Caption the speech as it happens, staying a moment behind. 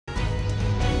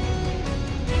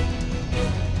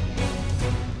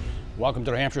Welcome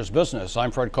to New Hampshire's Business. I'm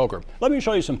Fred Kocher. Let me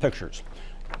show you some pictures.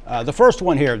 The first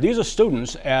one here, these are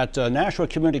students at Nashua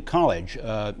Community College.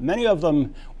 Many of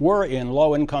them were in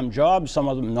low-income jobs, some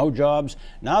of them no jobs.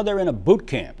 Now they're in a boot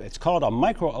camp. It's called a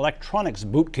microelectronics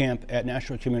boot camp at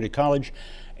Nashua Community College.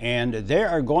 And they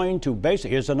are going to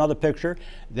here's another picture.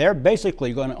 They're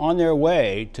basically going on their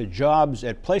way to jobs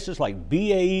at places like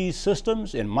BAE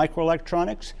Systems in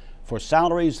microelectronics for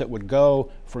salaries that would go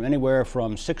from anywhere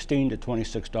from $16 to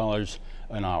 $26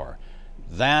 an hour.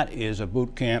 That is a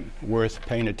boot camp worth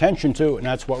paying attention to, and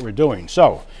that's what we're doing.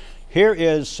 So here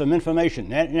is some information.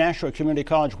 Nashua Community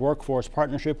College Workforce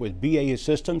Partnership with BAE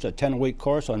Systems, a 10-week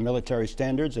course on military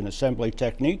standards and assembly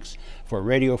techniques for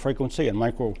radio frequency and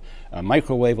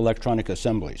microwave electronic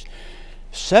assemblies.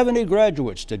 70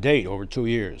 graduates to date over 2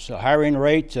 years. A hiring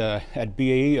rate at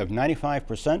BAE of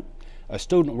 95%. A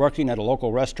student working at a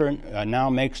local restaurant now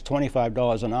makes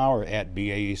 $25 an hour at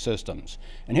BAE Systems.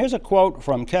 And here's a quote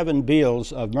from Kevin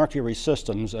Beals of Mercury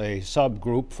Systems, a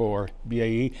subgroup for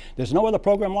BAE. There's no other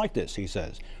program like this, he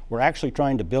says. We're actually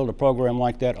trying to build a program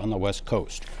like that on the West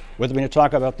Coast. With me to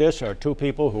talk about this are two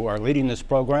people who are leading this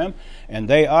program, and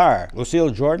they are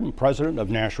Lucille Jordan, president of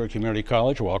Nashua Community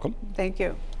College. Welcome. Thank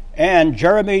you. And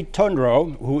Jeremy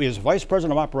Tondreault, who is vice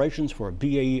president of operations for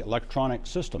BAE Electronic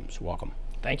Systems. Welcome.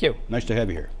 Thank you. Nice to have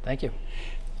you here. Thank you.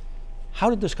 How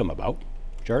did this come about,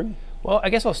 Jeremy? Well, I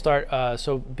guess I'll start.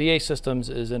 So BAE Systems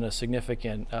is in a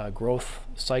significant growth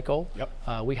cycle.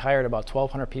 Yep. We hired about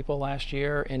 1,200 people last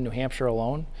year in New Hampshire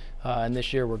alone, and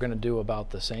this year we're going to do about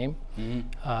the same. Mm-hmm.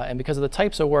 And because of the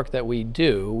types of work that we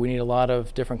do, we need a lot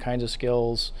of different kinds of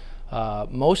skills,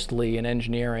 mostly in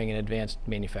engineering and advanced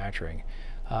manufacturing.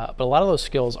 But a lot of those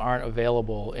skills aren't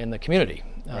available in the community,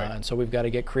 right. And so we've got to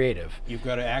get creative. You've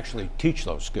got to actually teach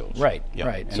those skills. Right, yep.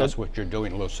 right. And so that's what you're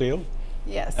doing, Lucille?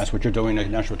 Yes. That's what you're doing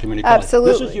at National Community College.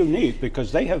 Absolutely. This is unique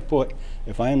because they have put,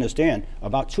 if I understand,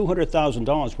 about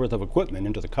 $200,000 worth of equipment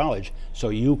into the college so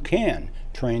you can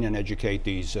train and educate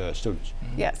these students.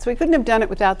 Yes, we couldn't have done it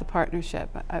without the partnership.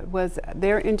 It was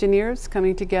their engineers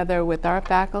coming together with our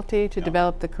faculty to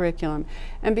develop the curriculum.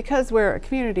 And because we're a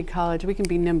community college, we can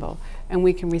be nimble and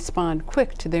we can respond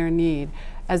quick to their need,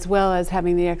 as well as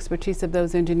having the expertise of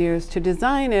those engineers to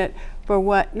design it for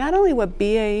what, not only what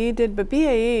BAE did, but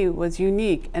BAE was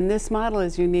unique, and this model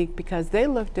is unique because they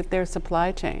looked at their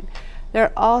supply chain. There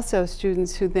are also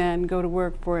students who then go to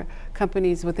work for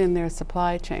companies within their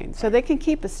supply chain. So they can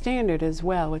keep a standard as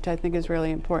well, which I think is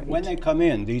really important. When they come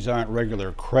in, these aren't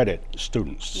regular credit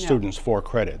students, No. students for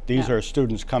credit. These No. are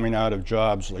students coming out of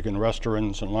jobs like in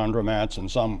restaurants and laundromats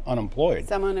and some unemployed.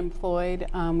 Some unemployed.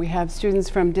 We have students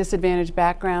from disadvantaged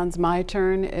backgrounds. My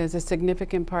Turn is a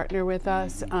significant partner with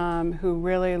us who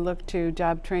really look to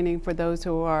job training for those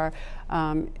who are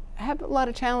have a lot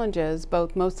of challenges,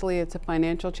 mostly it's a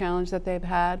financial challenge that they've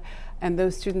had, and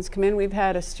those students come in. We've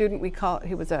had a student,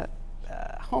 he was a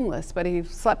homeless, but he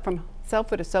slept from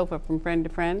sofa to sofa, from friend to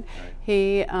friend.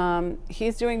 Right.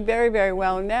 He's doing very, very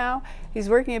well now. He's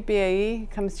working at BAE, he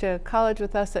comes to college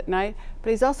with us at night,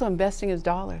 but he's also investing his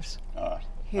dollars.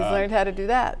 He's learned how to do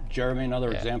that. Jeremy, another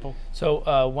example?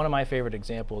 So one of my favorite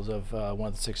examples of one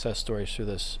of the success stories through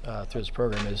this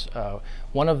program is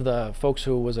one of the folks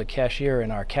who was a cashier in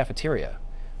our cafeteria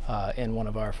in one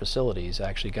of our facilities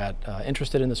actually got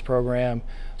interested in this program,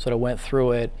 sort of went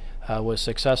through it, was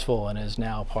successful, and is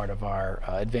now part of our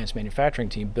advanced manufacturing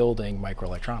team building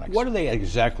microelectronics. What are they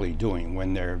exactly doing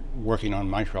when they're working on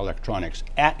microelectronics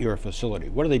at your facility?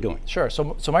 What are they doing? Sure. So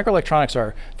microelectronics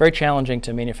are very challenging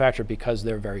to manufacture because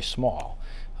they're very small.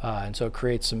 And so it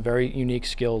creates some very unique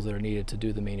skills that are needed to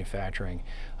do the manufacturing.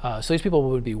 So these people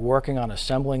would be working on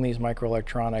assembling these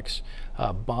microelectronics,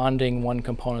 bonding one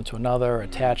component to another,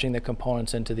 attaching the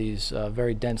components into these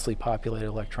very densely populated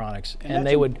electronics, and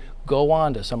they would go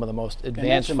on to some of the most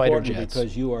advanced fighter jets.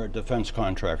 Because you are a defense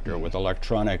contractor with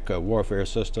electronic warfare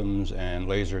systems and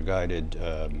laser-guided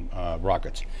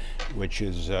rockets, which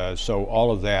is, so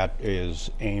all of that is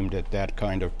aimed at that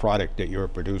kind of product that you're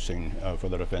producing for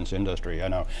the defense industry. I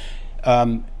know.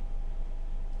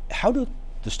 How do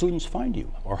the students find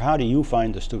you, or how do you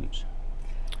find the students?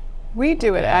 We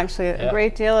do it actually, a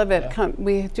great deal of it.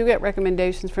 We do get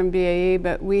recommendations from BAE,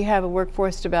 but we have a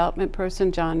workforce development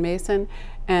person, John Mason,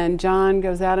 And John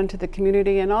goes out into the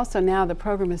community, and also now the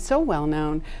program is so well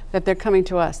known that they're coming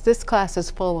to us. This class is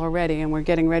full already, and we're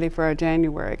getting ready for our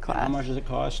January class. How much does it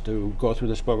cost to go through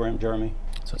this program, Jeremy?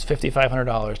 So it's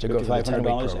 $5,500 to go through the 10-week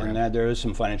program. And then there is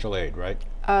some financial aid, right?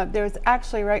 There's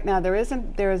actually right now there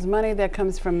is money that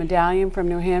comes from Medallion from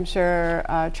New Hampshire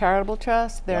Charitable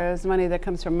Trust. There's money that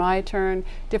comes from My Turn.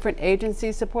 Different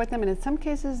agencies support them, and in some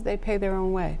cases they pay their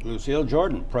own way. Lucille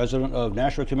Jordan, president of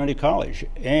Nashua Community College,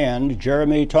 and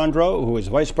Jeremy Tondreault, who is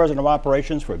vice president of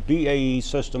operations for BAE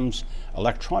Systems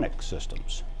Electronic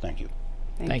Systems. Thank you.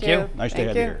 Thank you. Nice to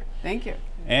have you here. Thank you.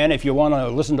 And if you want to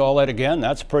listen to all that again,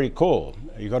 that's pretty cool.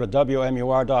 You go to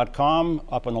WMUR.com,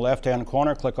 up in the left-hand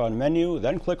corner, click on menu,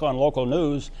 then click on local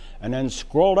news, and then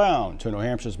scroll down to New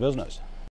Hampshire's business.